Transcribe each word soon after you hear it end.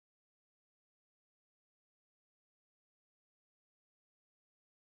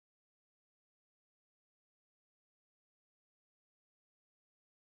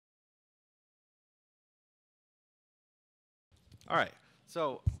All right,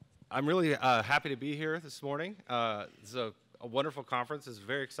 so I'm really happy to be here this morning. It's a wonderful conference. It's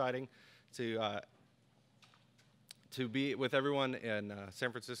very exciting to be with everyone in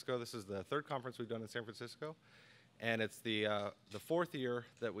San Francisco. This is the third conference we've done in San Francisco, and it's the fourth year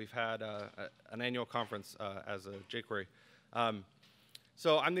that we've had an annual conference as a jQuery.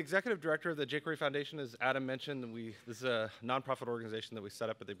 So I'm the executive director of the jQuery Foundation. As Adam mentioned, this is a nonprofit organization that we set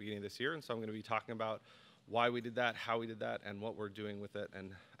up at the beginning of this year, and so I'm going to be talking about why we did that, how we did that, and what we're doing with it,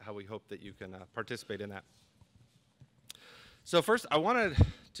 and how we hope that you can participate in that. So first, I wanted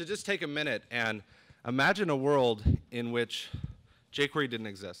to just take a minute and imagine a world in which jQuery didn't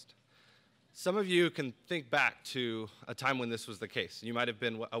exist. Some of you can think back to a time when this was the case. You might have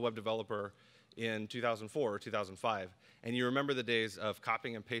been a web developer in 2004 or 2005, and you remember the days of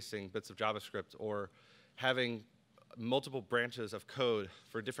copying and pasting bits of JavaScript or having multiple branches of code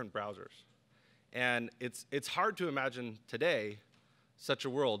for different browsers. And it's hard to imagine today such a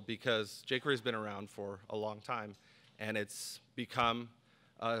world because jQuery has been around for a long time, and it's become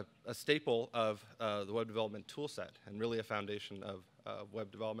a staple of the web development toolset and really a foundation of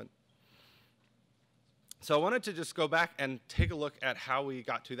web development. So I wanted to just go back and take a look at how we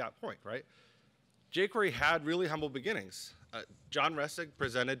got to that point, right? jQuery had really humble beginnings. John Resig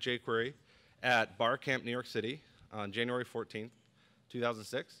presented jQuery at Bar Camp, New York City on January 14th,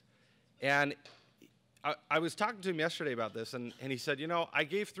 2006. And I was talking to him yesterday about this, and he said, you know, I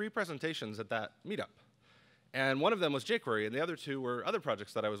gave 3 presentations at that meetup. And one of them was jQuery, and the other 2 were other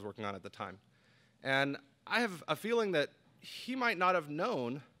projects that I was working on at the time. And I have a feeling that he might not have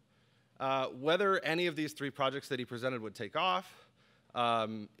known whether any of these 3 projects that he presented would take off.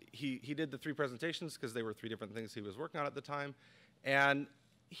 He did the 3 presentations because they were 3 different things he was working on at the time. And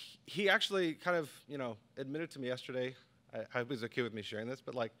he actually kind of, you know, admitted to me yesterday, I hope he's okay with me sharing this,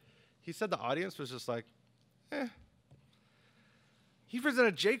 but like, he said the audience was just like, eh. He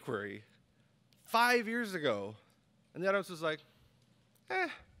presented jQuery 5 years ago, and the audience was like, eh.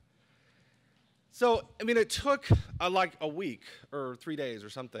 So, I mean, it took like a week or 3 days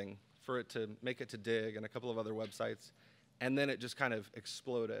or something for it to make it to Dig and a couple of other websites, and then it just kind of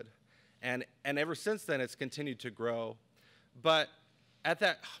exploded. And ever since then, it's continued to grow. But at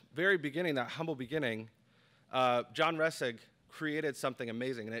that very beginning, that humble beginning, John Resig created something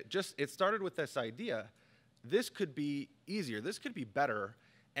amazing. And it started with this idea, this could be easier, this could be better,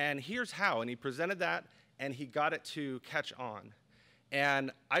 and here's how. And he presented that, and he got it to catch on.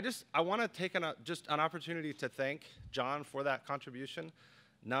 And I want to take just an opportunity to thank John for that contribution,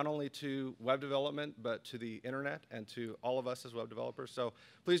 not only to web development, but to the internet and to all of us as web developers. So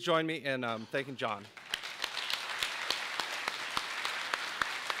please join me in thanking John.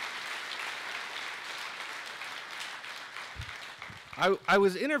 I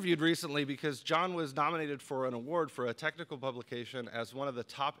was interviewed recently because John was nominated for an award for a technical publication as one of the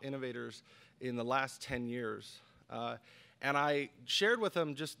top innovators in the last 10 years. And I shared with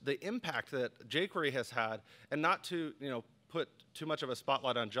him just the impact that jQuery has had, and not to, you know, put too much of a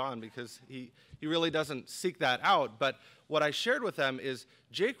spotlight on John because he really doesn't seek that out. But what I shared with them is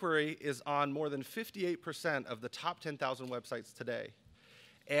jQuery is on more than 58% of the top 10,000 websites today.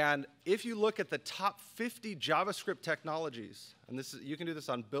 And if you look at the top 50 JavaScript technologies, and you can do this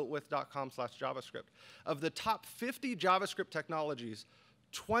on builtwith.com/JavaScript, of the top 50 JavaScript technologies,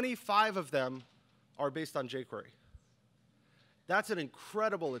 25 of them are based on jQuery. That's an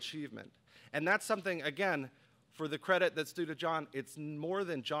incredible achievement. And that's something, again, for the credit that's due to John, it's more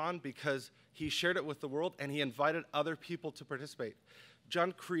than John because he shared it with the world and he invited other people to participate.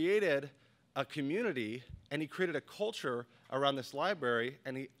 John created a community and he created a culture around this library,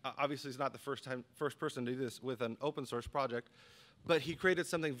 and he obviously is not the first person to do this with an open source project, but he created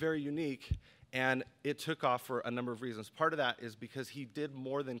something very unique, and it took off for a number of reasons. Part of that is because he did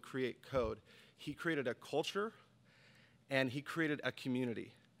more than create code. He created a culture and he created a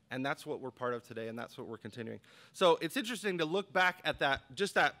community. And that's what we're part of today, and that's what we're continuing. So it's interesting to look back at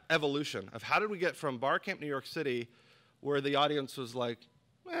just that evolution of how did we get from Bar Camp, New York City, where the audience was like,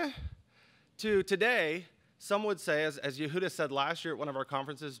 eh, to today. Some would say, as Yehuda said last year at one of our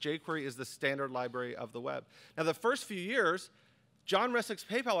conferences, jQuery is the standard library of the web. Now, the first few years, John Resig's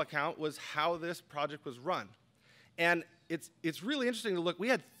PayPal account was how this project was run. And it's really interesting to look. We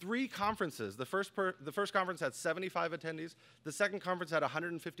had 3 conferences. The first conference had 75 attendees. The second conference had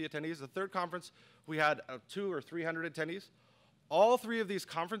 150 attendees. The third conference, we had 200 or 300 attendees. All 3 of these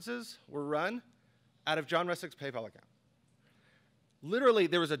conferences were run out of John Resig's PayPal account. Literally,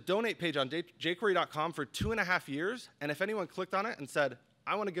 there was a donate page on jQuery.com for 2.5 years, and if anyone clicked on it and said,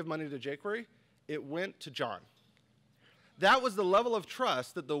 I want to give money to jQuery, it went to John. That was the level of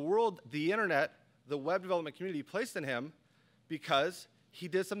trust that the world, the internet, the web development community placed in him because he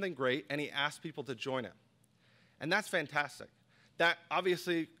did something great and he asked people to join him. And that's fantastic. That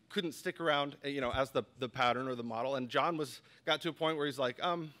obviously couldn't stick around, as the pattern or the model. And John got to a point where he's like,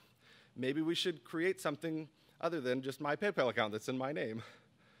 maybe we should create something other than just my PayPal account that's in my name.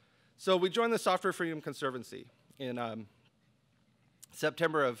 So we joined the Software Freedom Conservancy in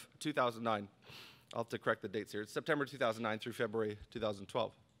September of 2009. I'll have to correct the dates here. It's September 2009 through February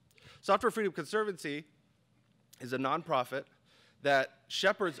 2012. Software Freedom Conservancy is a nonprofit that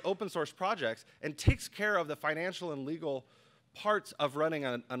shepherds open source projects and takes care of the financial and legal parts of running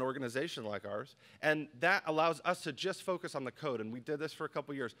an organization like ours. And that allows us to just focus on the code. And we did this for a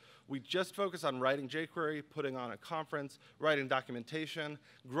couple years. We just focus on writing jQuery, putting on a conference, writing documentation,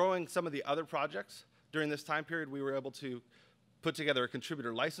 growing some of the other projects. During this time period, we were able to put together a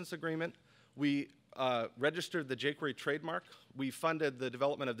contributor license agreement. We registered the jQuery trademark. We funded the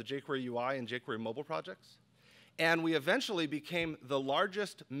development of the jQuery UI and jQuery mobile projects. And we eventually became the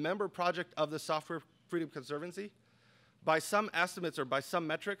largest member project of the Software Freedom Conservancy. By some estimates or by some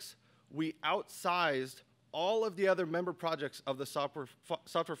metrics, we outsized all of the other member projects of the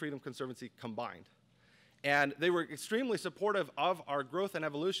Software Freedom Conservancy combined. And they were extremely supportive of our growth and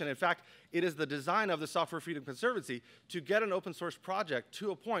evolution. In fact, it is the design of the Software Freedom Conservancy to get an open source project to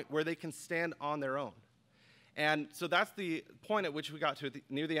a point where they can stand on their own. And so that's the point at which we got to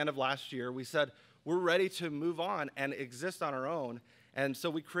near the end of last year. We said, we're ready to move on and exist on our own. And so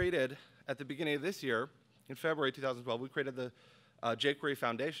we created, at the beginning of this year, in February 2012, we created the jQuery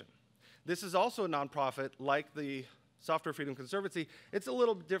Foundation. This is also a nonprofit like the Software Freedom Conservancy. It's a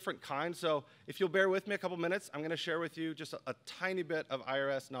little different kind, so if you'll bear with me a couple minutes, I'm going to share with you just a tiny bit of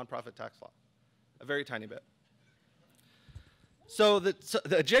IRS nonprofit tax law, a very tiny bit. So the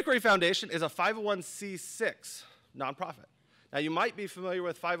jQuery Foundation is a 501c6 nonprofit. Now, you might be familiar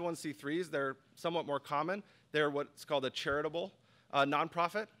with 501c3s. They're somewhat more common. They're what's called a charitable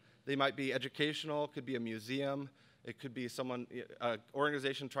nonprofit. They might be educational, could be a museum, it could be an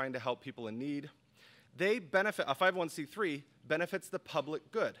organization trying to help people in need. They benefit, a 501c3 benefits the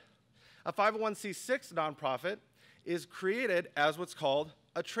public good. A 501c6 nonprofit is created as what's called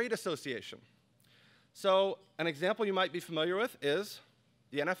a trade association. So an example you might be familiar with is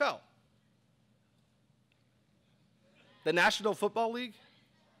the NFL. The National Football League.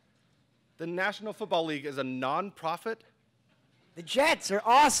 The National Football League is a nonprofit. The Jets are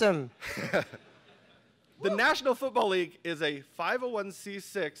awesome. The National Football League is a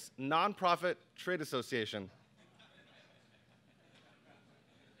 501c6 nonprofit trade association.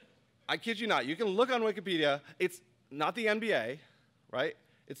 I kid you not. You can look on Wikipedia. It's not the NBA, right?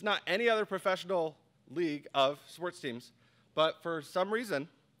 It's not any other professional league of sports teams. But for some reason,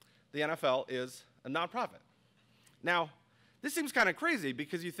 the NFL is a nonprofit. Now, this seems kind of crazy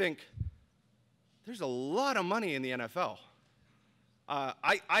because you think, there's a lot of money in the NFL.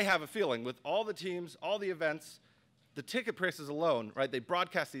 I have a feeling with all the teams, all the events, the ticket prices alone, right? They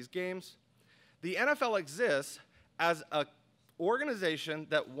broadcast these games. The NFL exists as an organization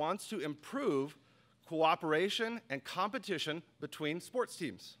that wants to improve cooperation and competition between sports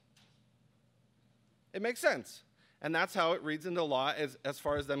teams. It makes sense. And that's how it reads into law as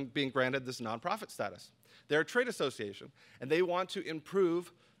far as them being granted this nonprofit status. They're a trade association, and they want to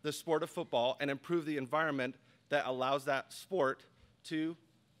improve the sport of football and improve the environment that allows that sport to,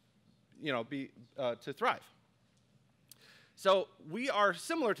 to thrive. So we are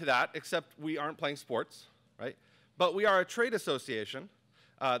similar to that, except we aren't playing sports, right? But we are a trade association.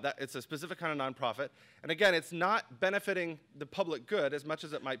 It's a specific kind of nonprofit. And again, it's not benefiting the public good as much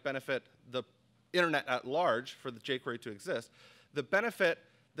as it might benefit the internet at large for the jQuery to exist. The benefit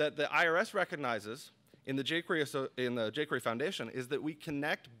that the IRS recognizes in the jQuery Foundation is that we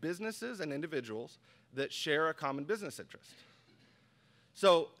connect businesses and individuals that share a common business interest.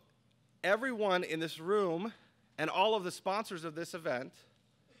 So everyone in this room and all of the sponsors of this event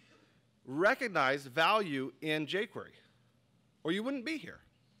recognize value in jQuery, or you wouldn't be here,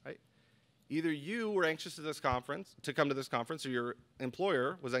 right? Either you were anxious to come to this conference, or your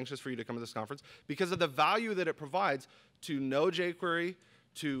employer was anxious for you to come to this conference because of the value that it provides to know jQuery,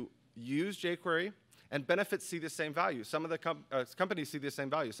 to use jQuery, and benefits see the same value. Some of the companies see the same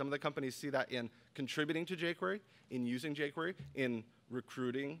value. Some of the companies see that in contributing to jQuery, in using jQuery, in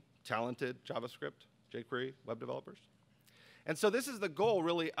recruiting talented JavaScript, jQuery web developers. And so this is the goal,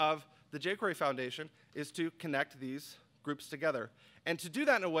 really, of the jQuery Foundation, is to connect these groups together, and to do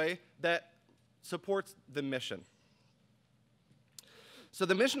that in a way that supports the mission. So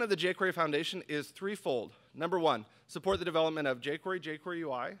the mission of the jQuery Foundation is threefold. Number one, support the development of jQuery, jQuery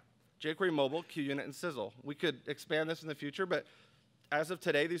UI, jQuery Mobile, QUnit, and Sizzle. We could expand this in the future, but as of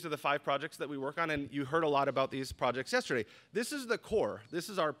today, these are the 5 projects that we work on, and you heard a lot about these projects yesterday. This is the core. This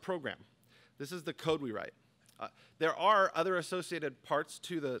is our program. This is the code we write. There are other associated parts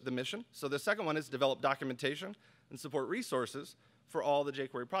to the mission. So the second one is develop documentation and support resources for all the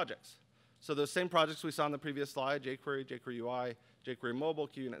jQuery projects. So those same projects we saw on the previous slide, jQuery, jQuery UI, jQuery Mobile,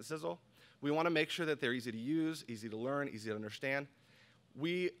 QUnit, Sizzle, we want to make sure that they're easy to use, easy to learn, easy to understand.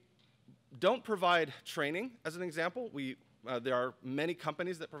 We don't provide training, as an example. There are many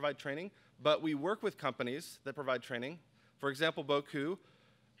companies that provide training, but we work with companies that provide training. For example, Boku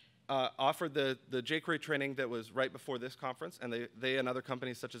offered the jQuery training that was right before this conference, and they and other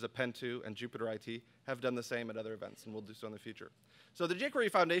companies such as Append2 and Jupyter IT have done the same at other events, and will do so in the future. So the jQuery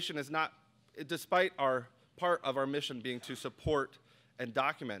Foundation is not, despite our part of our mission being to support and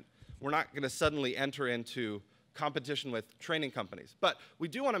document, we're not going to suddenly enter into competition with training companies. But we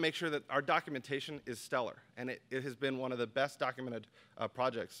do want to make sure that our documentation is stellar, and it has been one of the best documented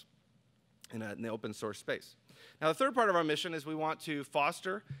projects in the open source space. Now, the third part of our mission is we want to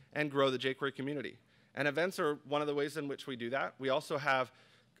foster and grow the jQuery community. And events are one of the ways in which we do that. We also have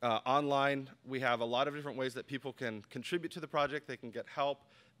online, we have a lot of different ways that people can contribute to the project. They can get help.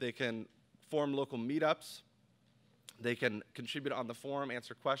 They can form local meetups. They can contribute on the forum,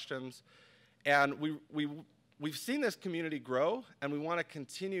 answer questions. And we've seen this community grow, and we want to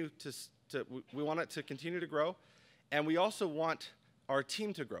continue we want it to continue to grow. And we also want our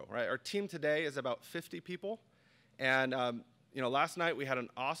team to grow, right? Our team today is about 50 people. And last night we had an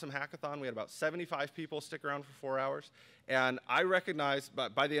awesome hackathon. We had about 75 people stick around for 4 hours. And I recognized,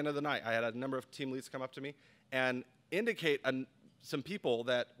 by the end of the night, I had a number of team leads come up to me and indicate some people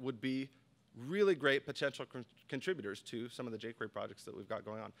that would be really great potential contributors to some of the jQuery projects that we've got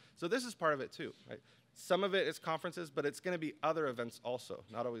going on. So this is part of it too, right? Some of it is conferences, but it's going to be other events also,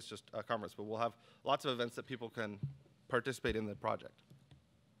 not always just a conference, but we'll have lots of events that people can participate in the project.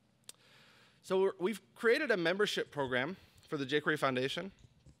 So we've created a membership program for the jQuery Foundation,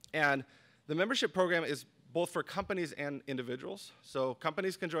 and the membership program is both for companies and individuals. So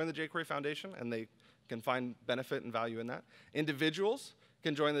companies can join the jQuery Foundation, and they can find benefit and value in that. Individuals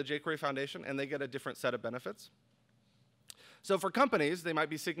can join the jQuery Foundation, and they get a different set of benefits. So for companies, they might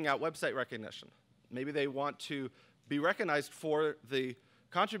be seeking out website recognition. Maybe they want to be recognized for the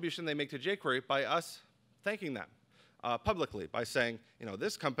contribution they make to jQuery by us thanking them publicly by saying,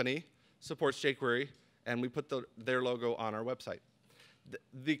 this company supports jQuery, and we put their logo on our website.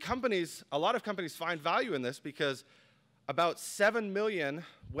 A lot of companies find value in this because about 7 million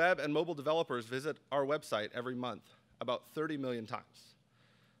web and mobile developers visit our website every month, about 30 million times.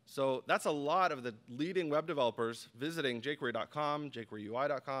 So that's a lot of the leading web developers visiting jQuery.com,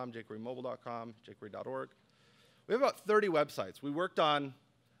 jQueryUI.com, jQueryMobile.com, jQuery.org. We have about 30 websites. We worked on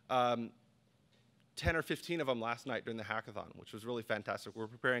 10 or 15 of them last night during the hackathon, which was really fantastic. We're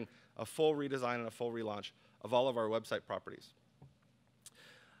preparing a full redesign and a full relaunch of all of our website properties.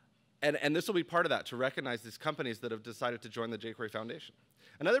 And this will be part of that, to recognize these companies that have decided to join the jQuery Foundation.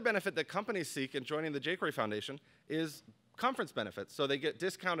 Another benefit that companies seek in joining the jQuery Foundation is conference benefits. So they get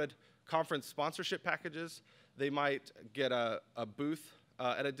discounted conference sponsorship packages. They might get a booth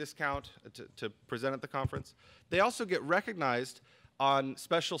at a discount to present at the conference. They also get recognized on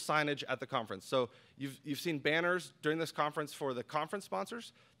special signage at the conference. So you've seen banners during this conference for the conference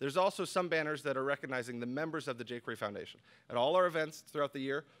sponsors. There's also some banners that are recognizing the members of the jQuery Foundation. At all our events throughout the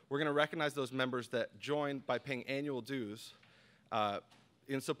year, we're going to recognize those members that join by paying annual dues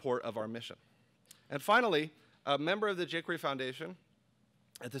in support of our mission. And finally, a member of the jQuery Foundation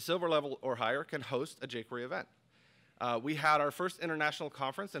at the silver level or higher can host a jQuery event. We had our first international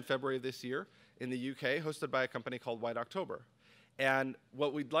conference in February of this year in the UK, hosted by a company called White October. And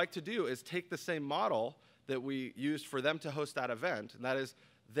what we'd like to do is take the same model that we used for them to host that event, and that is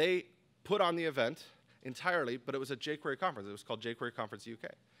they put on the event entirely, but it was a jQuery conference. It was called jQuery Conference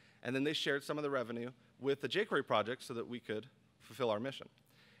UK. And then they shared some of the revenue with the jQuery project so that we could fulfill our mission.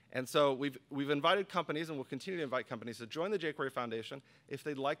 And so we've invited companies, and we'll continue to invite companies to join the jQuery Foundation if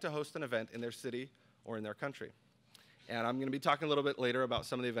they'd like to host an event in their city or in their country. And I'm going to be talking a little bit later about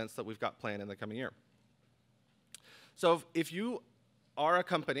some of the events that we've got planned in the coming year. So if you are a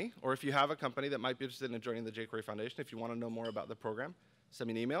company, or if you have a company that might be interested in joining the jQuery Foundation, if you want to know more about the program, send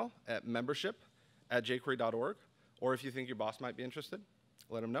me an email at membership@jQuery.org, or if you think your boss might be interested,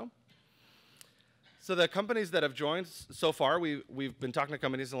 let them know. So the companies that have joined so far, we've been talking to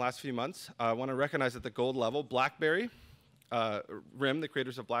companies in the last few months. I want to recognize at the gold level, BlackBerry, RIM, the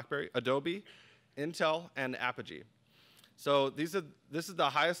creators of BlackBerry, Adobe, Intel, and Apogee. So this is the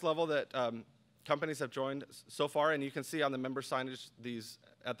highest level that companies have joined so far, and you can see on the member signage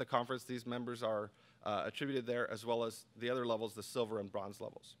at the conference, these members are attributed there, as well as the other levels, the silver and bronze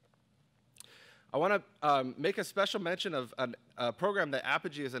levels. I want to make a special mention of a program that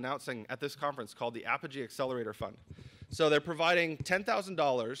Apogee is announcing at this conference called the Apogee Accelerator Fund. So they're providing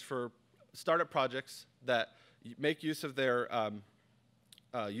 $10,000 for startup projects that make use of their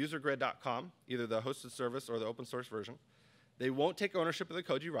usergrid.com, either the hosted service or the open source version. They won't take ownership of the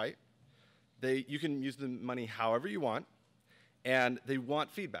code you write. You can use the money however you want, and they want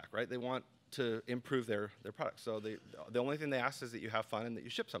feedback, right? They want to improve their product. So the only thing they ask is that you have fun and that you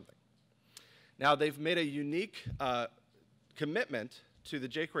ship something. Now, they've made a unique commitment to the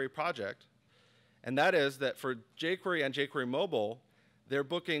jQuery project, and that is that for jQuery and jQuery Mobile, they're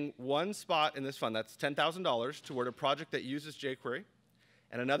booking one spot in this fund, that's $10,000, toward a project that uses jQuery,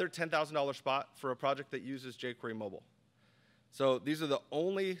 and another $10,000 spot for a project that uses jQuery Mobile. So these are the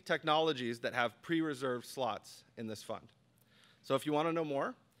only technologies that have pre-reserved slots in this fund. So if you want to know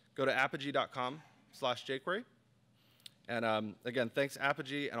more, go to apogee.com/jQuery. And again, thanks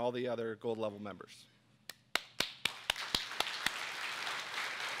Apogee and all the other gold level members.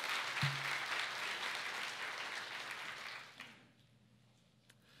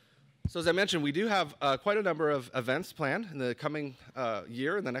 So as I mentioned, we do have quite a number of events planned in the coming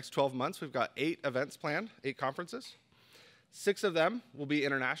year. In the next 12 months, we've got 8 events planned, 8 conferences. 6 of them will be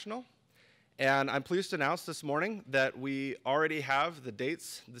international. And I'm pleased to announce this morning that we already have the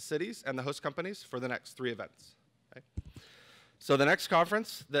dates, the cities, and the host companies for the next 3 events. Okay? So the next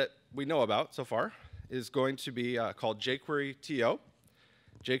conference that we know about so far is going to be called jQuery TO,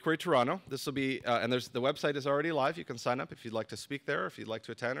 jQuery Toronto. This will be, and the website is already live. You can sign up if you'd like to speak there, if you'd like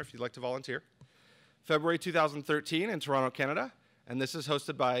to attend, or if you'd like to volunteer. February 2013 in Toronto, Canada. And this is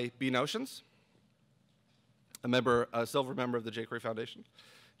hosted by bNotions, a silver member of the jQuery Foundation.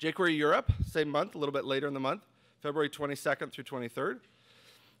 jQuery Europe, same month, a little bit later in the month, February 22nd through 23rd.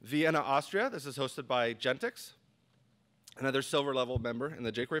 Vienna, Austria, this is hosted by Gentix, another silver level member in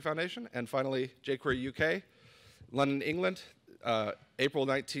the jQuery Foundation. And finally, jQuery UK, London, England, April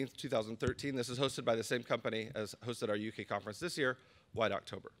 19th, 2013. This is hosted by the same company as hosted our UK conference this year, White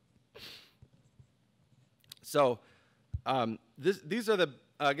October. So these are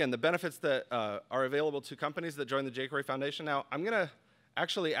again, the benefits that are available to companies that join the jQuery Foundation. Now, I'm going to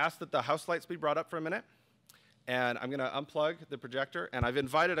actually ask that the house lights be brought up for a minute, and I'm going to unplug the projector, and I've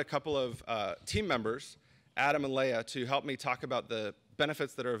invited a couple of team members, Adam and Leah, to help me talk about the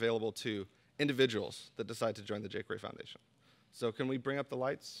benefits that are available to individuals that decide to join the jQuery Foundation. So can we bring up the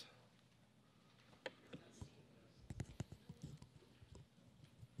lights?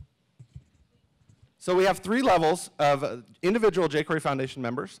 So we have 3 levels of individual jQuery Foundation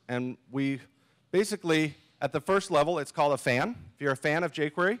members, and we basically, at the first level, it's called a fan. If you're a fan of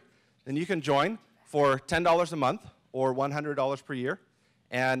jQuery, then you can join for $10 a month or $100 per year,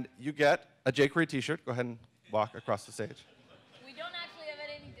 and you get a jQuery t-shirt. Go ahead and walk across the stage. We don't actually have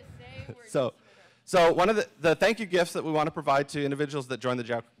anything to say. So one of the thank you gifts that we want to provide to individuals that join the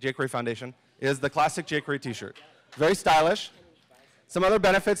jQuery Foundation is the classic jQuery t-shirt. Very stylish. Some other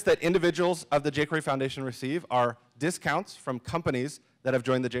benefits that individuals of the jQuery Foundation receive are discounts from companies that have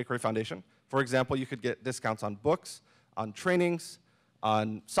joined the jQuery Foundation. For example, you could get discounts on books, on trainings,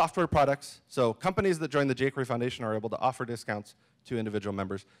 on software products. So companies that join the jQuery Foundation are able to offer discounts to individual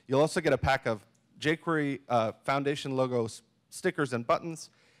members. You'll also get a pack of jQuery Foundation logo stickers and buttons.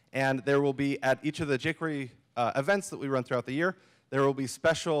 And there will be, at each of the jQuery events that we run throughout the year, there will be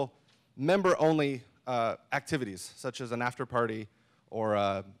special member-only activities, such as an after party or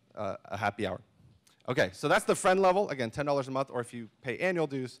a happy hour. Okay, so that's the friend level. Again, $10 a month, or if you pay annual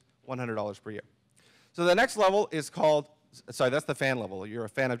dues, $100 per year. So the next level is called, sorry, that's the fan level. You're a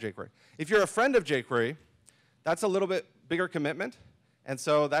fan of jQuery. If you're a friend of jQuery, that's a little bit bigger commitment. And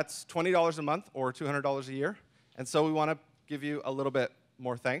so that's $20 a month or $200 a year. And so we want to give you a little bit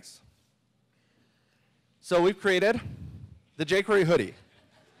more thanks. So we've created the jQuery hoodie.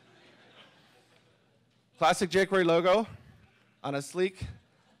 Classic jQuery logo on a sleek,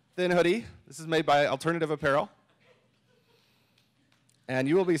 thin hoodie. This is made by Alternative Apparel. And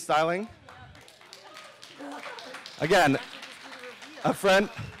you will be styling, again, a friend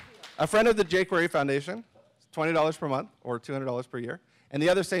of the jQuery Foundation, $20 per month or $200 per year. And the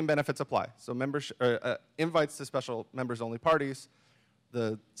other same benefits apply. So invites to special members-only parties,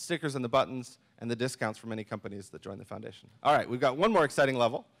 the stickers and the buttons, and the discounts from many companies that join the foundation. All right, we've got one more exciting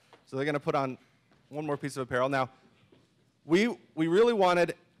level. So they're going to put on one more piece of apparel. Now, we really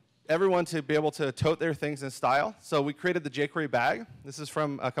wanted everyone to be able to tote their things in style. So we created the jQuery bag. This is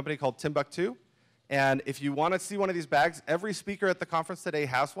from a company called Timbuktu. And if you want to see one of these bags, every speaker at the conference today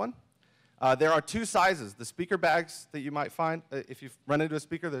has one. There are 2 sizes. The speaker bags that you might find, if you run into a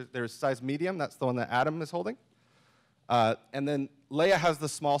speaker, there's size medium. That's the one that Adam is holding. And then Leia has the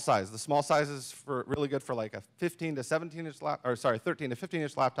small size. The small size is really good for like a 15 to 17-inch or sorry, 13 to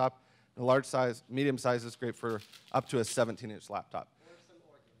 15-inch laptop. The large size, medium size is great for up to a 17-inch laptop.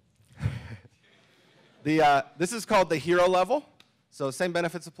 This is called the Hero level. So same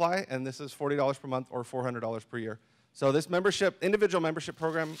benefits apply, and this is $40 per month or $400 per year. So this individual membership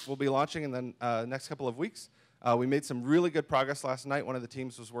program will be launching in the next couple of weeks. We made some really good progress last night. One of the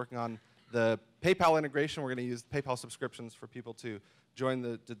teams was working on the PayPal integration. We're going to use PayPal subscriptions for people to join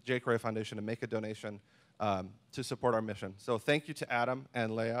the jQuery Foundation and make a donation to support our mission. So thank you to Adam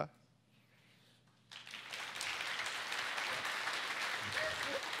and Leia.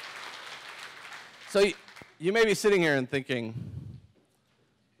 So you may be sitting here and thinking,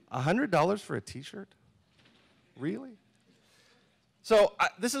 $100 for a T-shirt? Really? So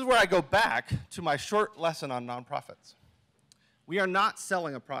this is where I go back to my short lesson on nonprofits. We are not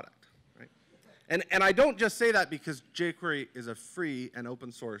selling a product, right? And I don't just say that because jQuery is a free and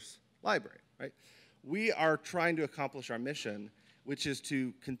open source library, right? We are trying to accomplish our mission, which is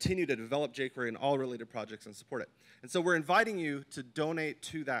to continue to develop jQuery in all related projects and support it. And so we're inviting you to donate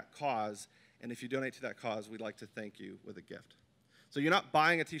to that cause. And if you donate to that cause, we'd like to thank you with a gift. So you're not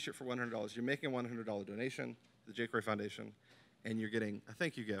buying a T-shirt for $100. You're making a $100 donation to the jQuery Foundation, and you're getting a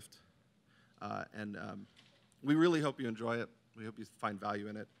thank you gift. We really hope you enjoy it. We hope you find value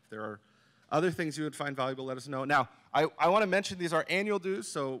in it. If there are other things you would find valuable, let us know. Now, I want to mention these are annual dues,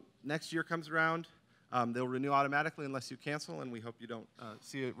 so next year comes around. They'll renew automatically unless you cancel, and we hope you don't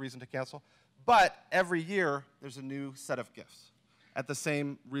see a reason to cancel. But every year, there's a new set of gifts at the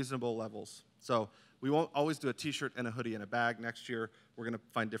same reasonable levels. So we won't always do a T-shirt and a hoodie and a bag. Next year, we're going to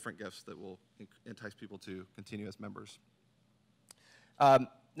find different gifts that will entice people to continue as members.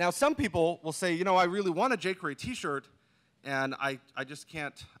 Now, some people will say, you know, I really want a jQuery T-shirt, and I just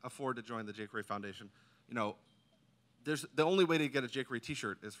can't afford to join the jQuery Foundation. You know, the only way to get a jQuery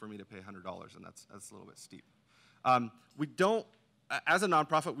T-shirt is for me to pay $100, and that's a little bit steep. We don't, as a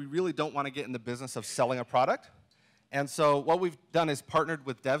nonprofit, we really don't want to get in the business of selling a product. And so what we've done is partnered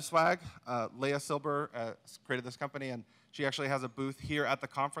with DevSwag. Leah Silber created this company, and she actually has a booth here at the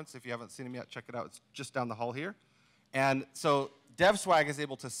conference. If you haven't seen them yet, check it out. It's just down the hall here. And so DevSwag is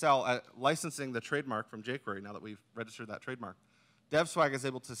able to sell, licensing the trademark from jQuery, now that we've registered that trademark. DevSwag is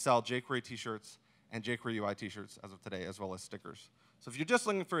able to sell jQuery T-shirts and jQuery UI T-shirts as of today, as well as stickers. So if you're just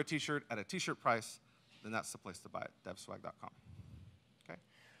looking for a T-shirt at a T-shirt price, then that's the place to buy it, devswag.com. Okay.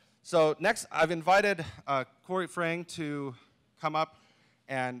 So next, I've invited Corey Frang to come up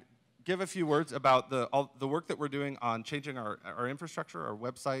and give a few words about the work that we're doing on changing our infrastructure, our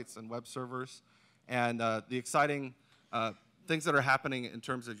websites and web servers, and the exciting things that are happening in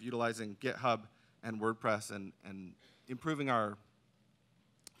terms of utilizing GitHub and WordPress and improving our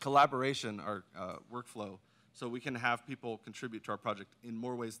collaboration, our workflow, so we can have people contribute to our project in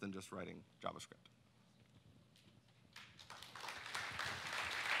more ways than just writing JavaScript.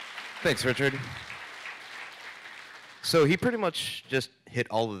 Thanks, Richard. So he pretty much just hit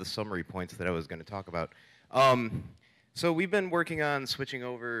all of the summary points that I was going to talk about. So we've been working on switching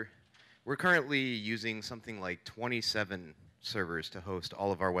over. We're currently using something like 27 servers to host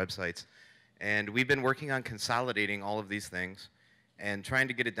all of our websites. And we've been working on consolidating all of these things and trying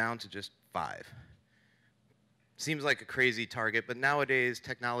to get it down to just 5. Seems like a crazy target, but nowadays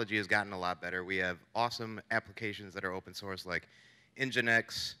technology has gotten a lot better. We have awesome applications that are open source like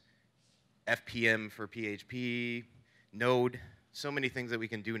Nginx, FPM for PHP, Node, so many things that we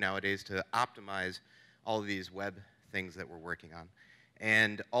can do nowadays to optimize all of these web things that we're working on.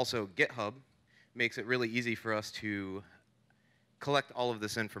 And also GitHub makes it really easy for us to collect all of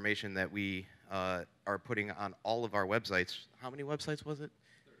this information that we are putting on all of our websites. How many websites was it?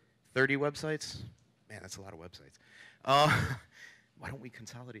 30 websites? Man, that's a lot of websites. Why don't we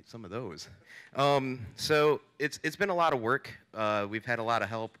consolidate some of those? So it's been a lot of work. We've had a lot of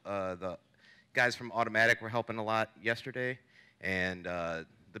help. The guys from Automatic were helping a lot yesterday, and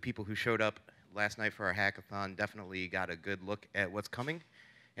the people who showed up last night for our hackathon definitely got a good look at what's coming,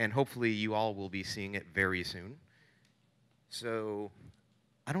 and hopefully you all will be seeing it very soon. So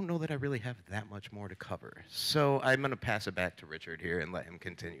I don't know that I really have that much more to cover. So I'm going to pass it back to Richard here and let him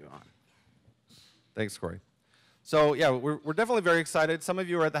continue on. Thanks, Corey. So yeah, we're definitely very excited. Some of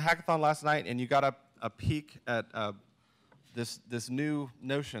you were at the hackathon last night, and you got a peek at this new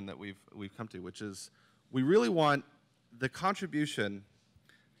notion that we've come to, which is we really want the contribution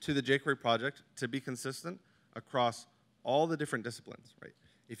to the jQuery project to be consistent across all the different disciplines, right?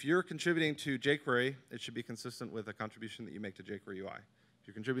 If you're contributing to jQuery, it should be consistent with a contribution that you make to jQuery UI. If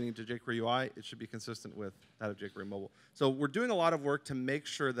you're contributing to jQuery UI, it should be consistent with that of jQuery Mobile. So we're doing a lot of work to make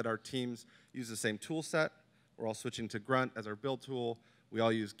sure that our teams use the same tool set. We're all switching to Grunt as our build tool. We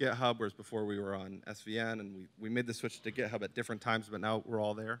all use GitHub, whereas before we were on SVN, and we made the switch to GitHub at different times, but now we're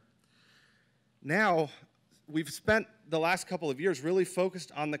all there. Now, we've spent the last couple of years really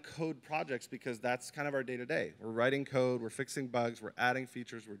focused on the code projects because that's kind of our day-to-day. We're writing code, we're fixing bugs, we're adding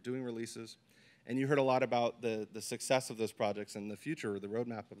features, we're doing releases. And you heard a lot about the success of those projects and the future, the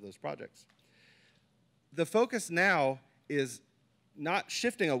roadmap of those projects. The focus now is not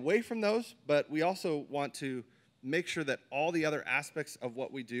shifting away from those, but we also want to make sure that all the other aspects of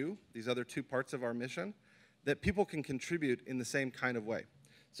what we do, these other two parts of our mission, that people can contribute in the same kind of way.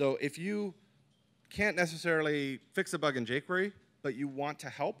 So if you can't necessarily fix a bug in jQuery, but you want to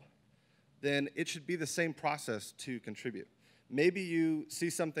help, then it should be the same process to contribute. Maybe you see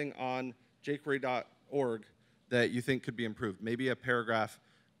something on jQuery.org that you think could be improved. Maybe a paragraph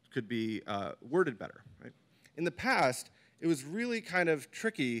could be worded better, right? In the past, it was really kind of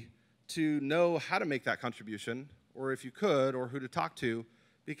tricky to know how to make that contribution, or if you could, or who to talk to,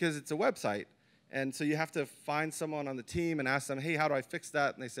 because it's a website. And so you have to find someone on the team and ask them, hey, how do I fix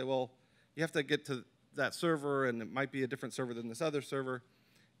that? And they say, well, you have to get to that server, and it might be a different server than this other server.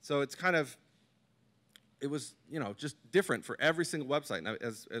 So it's kind of, it was, just different for every single website. Now,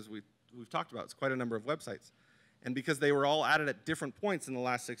 as we've talked about, it's quite a number of websites. And because they were all added at different points in the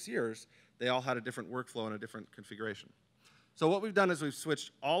last 6 years, they all had a different workflow and a different configuration. So what we've done is we've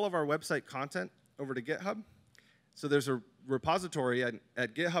switched all of our website content over to GitHub. So there's a repository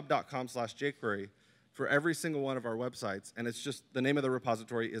at github.com/jQuery for every single one of our websites, and it's just the name of the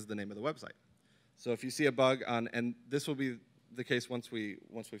repository is the name of the website. So if you see a bug on, and this will be the case once we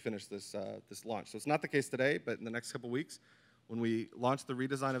finish this launch. So it's not the case today, but in the next couple weeks, when we launch the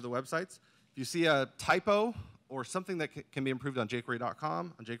redesign of the websites, if you see a typo or something that can be improved on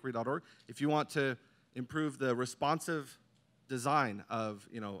jQuery.com, on jQuery.org, if you want to improve the responsive design of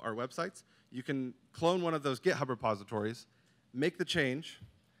our websites, you can clone one of those GitHub repositories, make the change,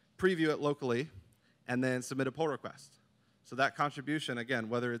 preview it locally, and then submit a pull request. So that contribution, again,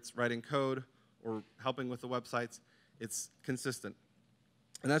 whether it's writing code or helping with the websites, it's consistent.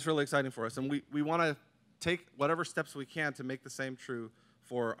 And that's really exciting for us. And we want to take whatever steps we can to make the same true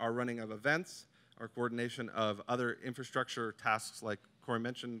for our running of events, our coordination of other infrastructure tasks like Corey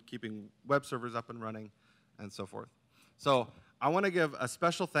mentioned, keeping web servers up and running, and so forth. So I want to give a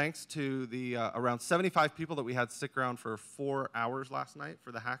special thanks to the around 75 people that we had stick around for 4 hours last night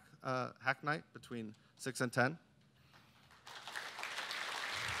for the hack night between 6 and 10.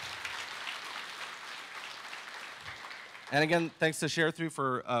 And again, thanks to ShareThrough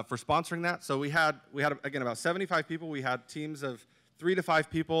for sponsoring that. So we had again about 75 people. We had teams of 3 to 5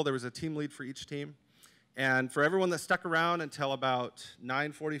 people. There was a team lead for each team. And for everyone that stuck around until about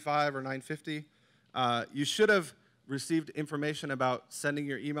 9:45 or 9:50, you should have received information about sending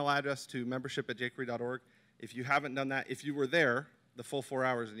your email address to membership@jQuery.org. If you haven't done that, if you were there the full 4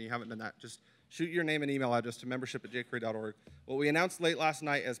 hours and you haven't done that, just shoot your name and email address to membership@jQuery.org. What we announced late last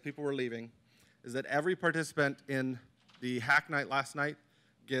night as people were leaving is that every participant in the hack night last night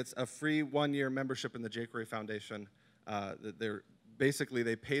gets a free 1-year membership in the jQuery Foundation. Basically,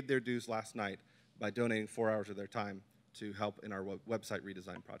 they paid their dues last night by donating 4 hours of their time to help in our website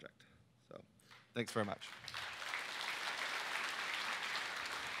redesign project. So thanks very much.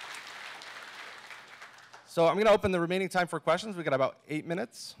 So I'm going to open the remaining time for questions. We've got about 8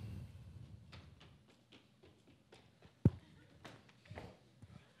 minutes.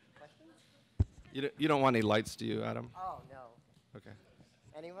 Questions? You don't want any lights, do you, Adam? Oh, no. Okay.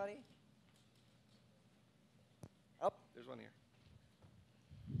 Anybody? Oh. There's one here.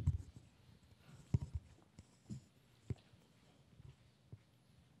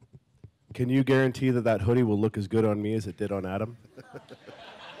 Can you guarantee that that hoodie will look as good on me as it did on Adam?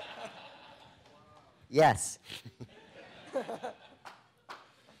 Yes.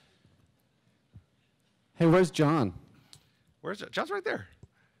 Hey, where's John? Where's John? John's right there.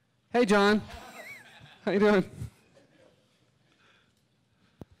 Hey, John. How you doing?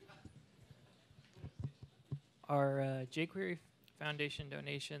 Are jQuery Foundation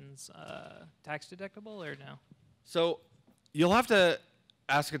donations tax deductible or no? So you'll have to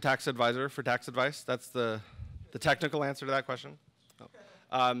ask a tax advisor for tax advice. That's the technical answer to that question.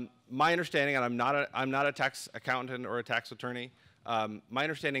 My understanding, and I'm not a tax accountant or a tax attorney, my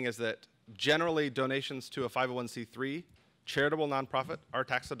understanding is that generally donations to a 501c3 charitable nonprofit are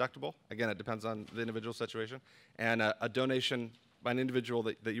tax deductible. Again, it depends on the individual situation. And a donation by an individual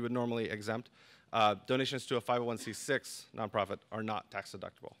that you would normally exempt, donations to a 501c6 nonprofit are not tax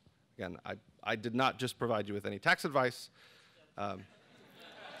deductible. Again, I did not just provide you with any tax advice.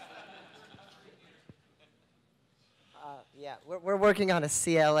 Yeah, we're working on a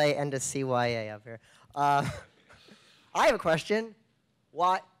CLA and a CYA up here. I have a question.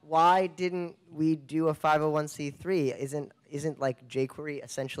 Why didn't we do a 501c3? Isn't like jQuery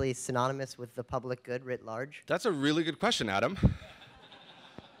essentially synonymous with the public good writ large? That's a really good question, Adam.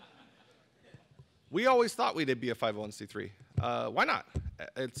 We always thought we'd be a 501c3. Why not?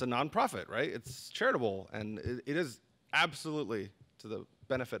 It's a nonprofit, right? It's charitable, and it is absolutely to the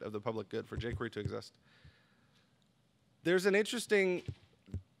benefit of the public good for jQuery to exist. There's an interesting,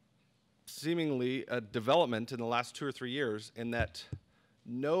 seemingly, development in the last 2 or 3 years in that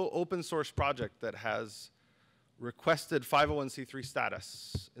no open source project that has requested 501c3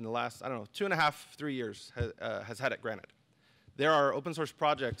 status in the last, I don't know, 2.5, 3 years has had it granted. There are open source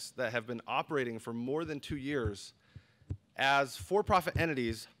projects that have been operating for more than 2 years as for-profit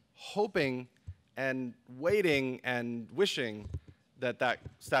entities, hoping and waiting and wishing that that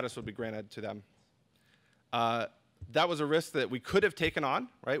status would be granted to them. That was a risk that we could have taken on,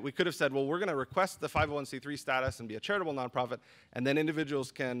 right? We could have said, well, we're going to request the 501c3 status and be a charitable nonprofit, and then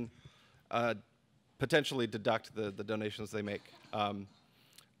individuals can potentially deduct the donations they make.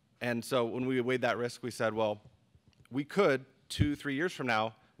 And so when we weighed that risk, we said, well, we could, 2, 3 years from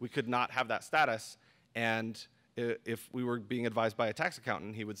now, we could not have that status, and if we were being advised by a tax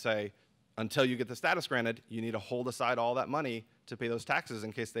accountant, he would say, until you get the status granted, you need to hold aside all that money to pay those taxes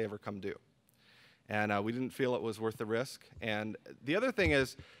in case they ever come due. And we didn't feel it was worth the risk. And the other thing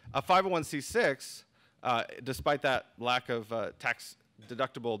is, a 501c6, despite that lack of tax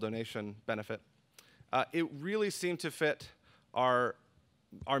deductible donation benefit, it really seemed to fit our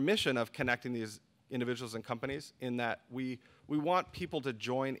mission of connecting these individuals and companies in that we want people to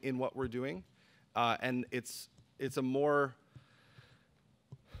join in what we're doing. And it's a more,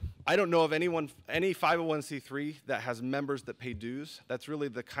 I don't know of any 501c3 that has members that pay dues. That's really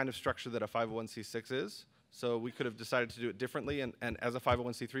the kind of structure that a 501c6 is. So we could have decided to do it differently, and as a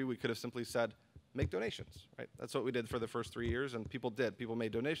 501c3, we could have simply said, make donations, right? That's what we did for the first 3 years, and people did. People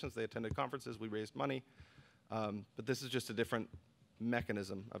made donations, they attended conferences, we raised money. But this is just a different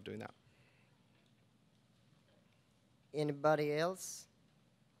mechanism of doing that. Anybody else?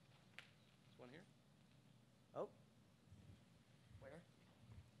 One here? Oh. Where?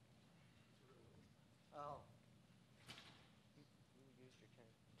 Oh. You used your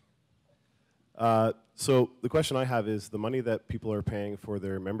turn. So the question I have is the money that people are paying for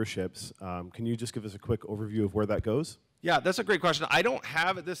their memberships, can you just give us a quick overview of where that goes? Yeah, that's a great question. I don't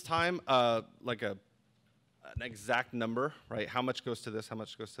have at this time like an exact number, right? How much goes to this, how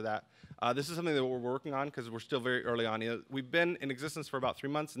much goes to that. This is something that we're working on because we're still very early on. You know, we've been in existence for about 3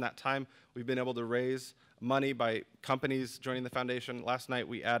 months. In that time, we've been able to raise money by companies joining the foundation. Last night,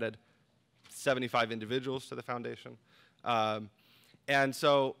 we added 75 individuals to the foundation. And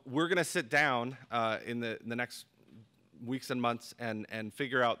so we're going to sit down in the next weeks and months and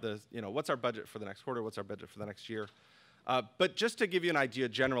figure out what's our budget for the next quarter, what's our budget for the next year. But just to give you an idea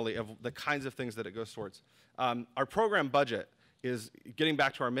generally of the kinds of things that it goes towards, our program budget is, getting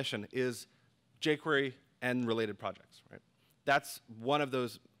back to our mission, is jQuery and related projects, right? That's one of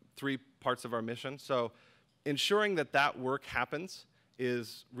those 3 parts of our mission. So ensuring that that work happens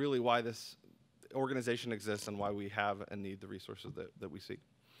is really why this organization exists and why we have and need the resources that we seek.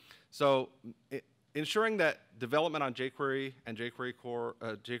 So ensuring that development on jQuery and jQuery Core,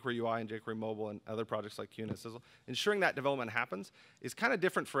 jQuery UI and jQuery Mobile and other projects like Q and Sizzle, ensuring that development happens is kind of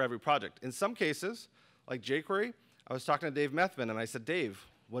different for every project. In some cases, like jQuery, I was talking to Dave Methvin and I said, Dave,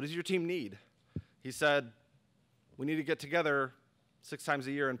 what does your team need? He said, we need to get together 6 times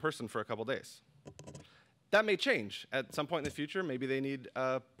a year in person for a couple days. That may change at some point in the future. Maybe they need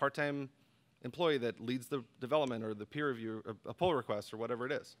a part-time employee that leads the development or the peer review, a pull request or whatever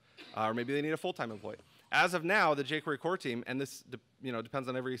it is. Or maybe they need a full-time employee. As of now, the jQuery core team, and this depends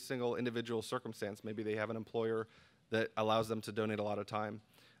on every single individual circumstance. Maybe they have an employer that allows them to donate a lot of time.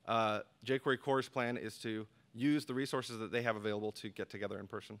 jQuery core's plan is to use the resources that they have available to get together in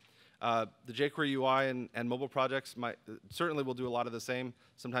person. The jQuery UI and mobile projects certainly will do a lot of the same.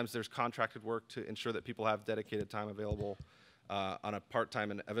 Sometimes there's contracted work to ensure that people have dedicated time available on a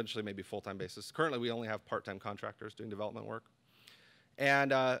part-time and eventually maybe full-time basis. Currently, we only have part-time contractors doing development work.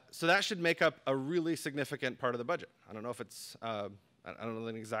 And so that should make up a really significant part of the budget. I don't know if it's, I don't know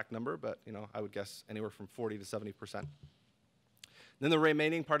the exact number, but I would guess anywhere from 40 to 70%. Then the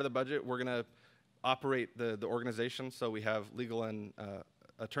remaining part of the budget, we're going to operate the organization. So we have legal and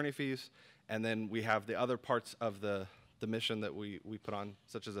attorney fees, and then we have the other parts of the mission that we put on,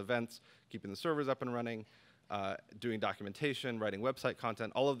 such as events, keeping the servers up and running, doing documentation, writing website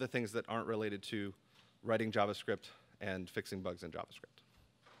content, all of the things that aren't related to writing JavaScript and fixing bugs in JavaScript.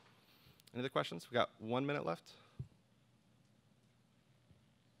 Any other questions? We got 1 minute left.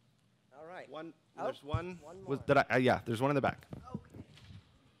 right. One. Oh, There's one. one Was, more. did I? Yeah. There's one in the back. Okay.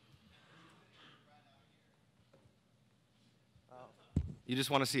 You just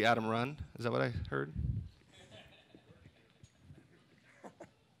want to see Adam run? Is that what I heard?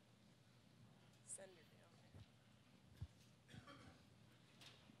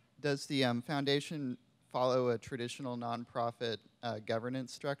 Does the foundation follow a traditional nonprofit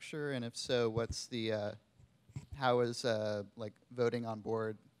governance structure? And if so, what's the how is like voting on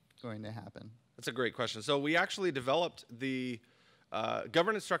board going to happen? That's a great question. So we actually developed the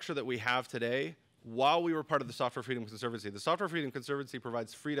governance structure that we have today while we were part of the Software Freedom Conservancy. The Software Freedom Conservancy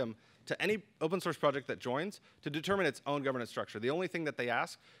provides freedom to any open source project that joins to determine its own governance structure. The only thing that they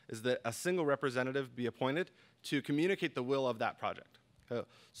ask is that a single representative be appointed to communicate the will of that project.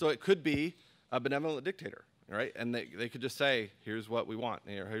 So it could be a benevolent dictator, right? And they could just say, here's what we want,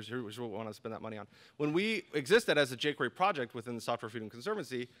 here's what we want to spend that money on. When we existed as a jQuery project within the Software Freedom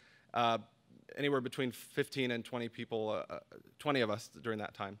Conservancy, anywhere between 15 and 20 people, 20 of us during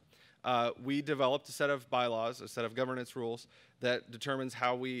that time, we developed a set of bylaws, a set of governance rules that determines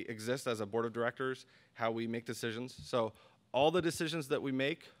how we exist as a board of directors, how we make decisions. So all the decisions that we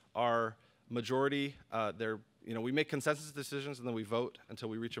make are majority. We make consensus decisions and then we vote until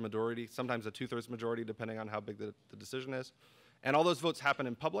we reach a majority, sometimes a 2/3 majority depending on how big the decision is. And all those votes happen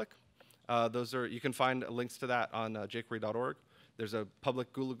in public. You can find links to that on jQuery.org. There's a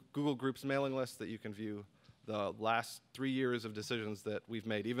public Google Groups mailing list that you can view the last 3 years of decisions that we've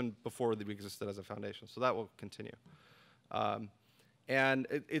made, even before we existed as a foundation. So that will continue. And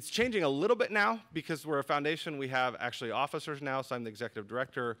it's changing a little bit now because we're a foundation. We have actually officers now, so I'm the executive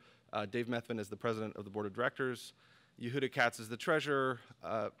director. Dave Methvin is the president of the board of directors. Yehuda Katz is the treasurer.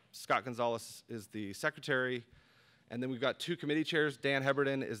 Scott Gonzalez is the secretary. And then we've got 2 committee chairs. Dan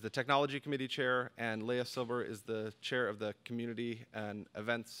Heberden is the technology committee chair, and Leah Silver is the chair of the community and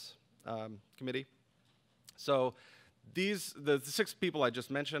events committee. So the 6 people I just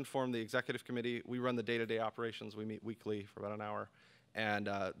mentioned form the executive committee. We run the day-to-day operations. We meet weekly for about an hour. And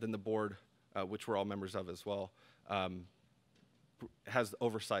then the board, which we're all members of as well, has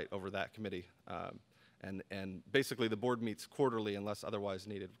oversight over that committee. And basically the board meets quarterly unless otherwise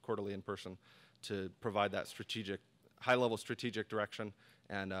needed, quarterly in person, to provide that high-level strategic direction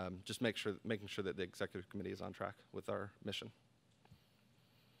and just making sure that the executive committee is on track with our mission.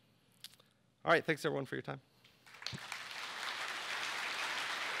 All right, thanks everyone for your time.